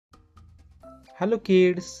Hello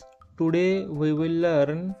kids, today we will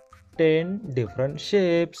learn 10 different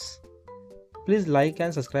shapes. Please like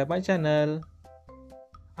and subscribe my channel.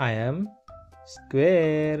 I am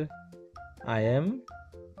square. I am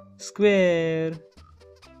square.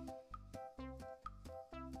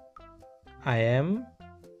 I am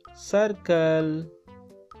circle.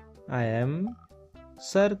 I am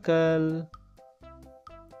circle.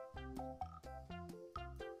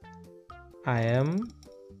 I am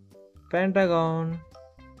pentagon.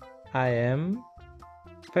 I am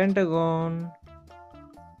pentagon.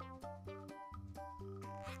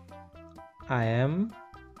 I am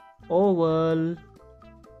oval.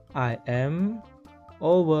 I am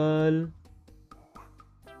oval.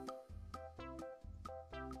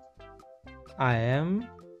 I am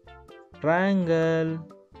triangle.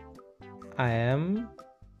 I am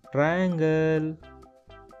triangle.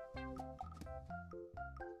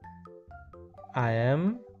 I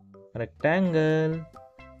am rectangle.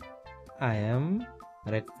 I am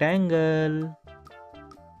rectangle.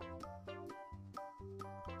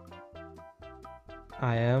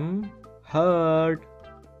 I am heart.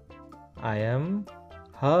 I am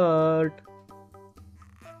heart.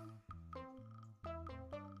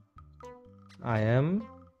 I am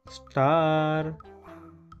star.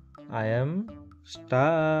 I am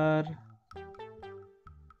star.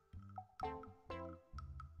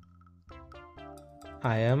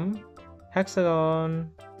 I am hexagon.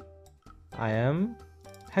 I am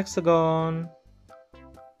hexagon.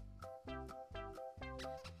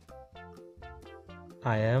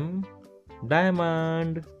 I am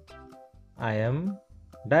diamond. I am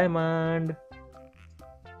diamond.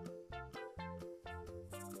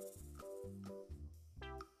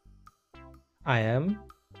 I am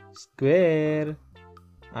square.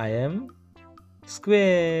 I am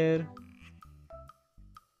square.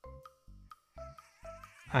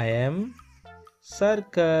 I am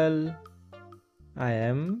circle. I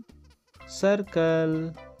am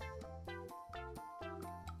circle.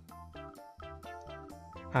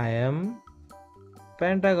 I am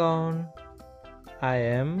pentagon. I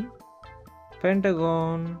am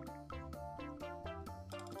pentagon.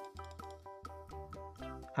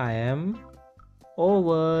 I am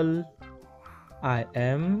oval. I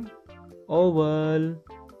am oval.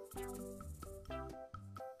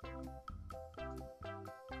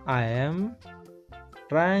 I am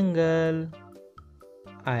triangle.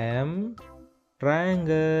 I am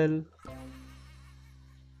triangle.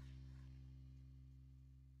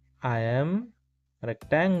 I am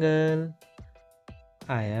rectangle.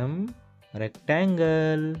 I am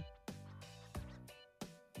rectangle.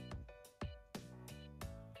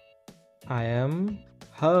 I am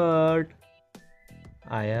heart.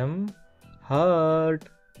 I am heart.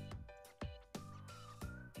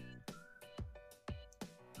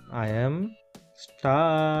 I am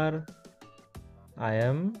star. I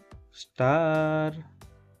am star.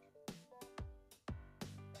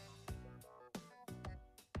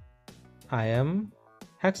 I am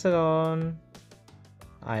hexagon.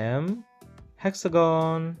 I am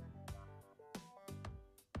hexagon.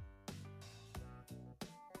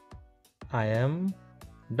 I am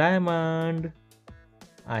diamond.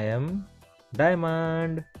 I am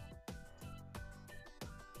diamond.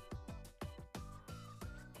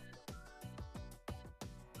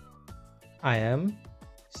 I am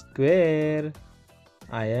square.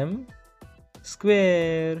 I am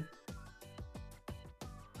square.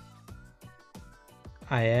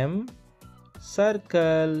 I am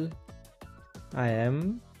circle. I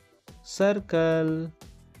am circle.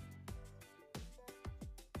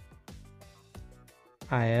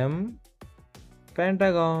 I am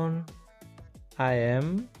pentagon. I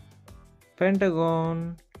am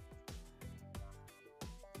pentagon.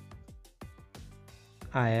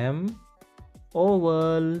 I am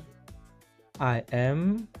oval. I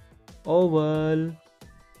am oval.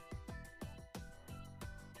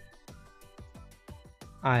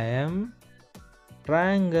 I am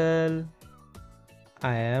triangle.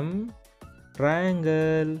 I am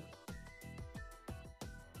triangle.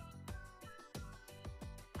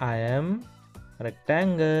 I am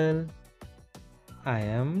rectangle. I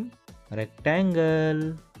am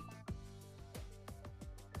rectangle.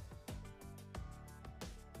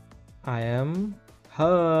 I am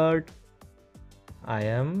heart. I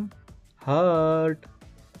am heart.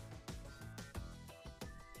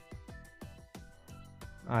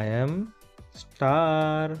 I am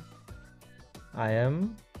star. I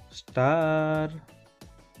am star.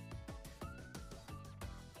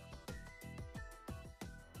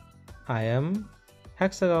 I am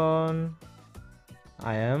hexagon.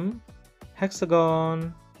 I am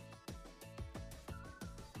hexagon.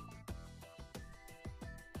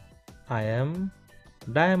 I am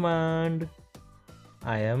diamond.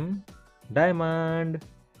 I am diamond.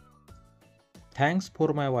 Thanks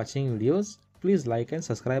for my watching videos. Please like and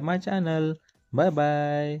subscribe my channel. Bye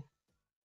bye.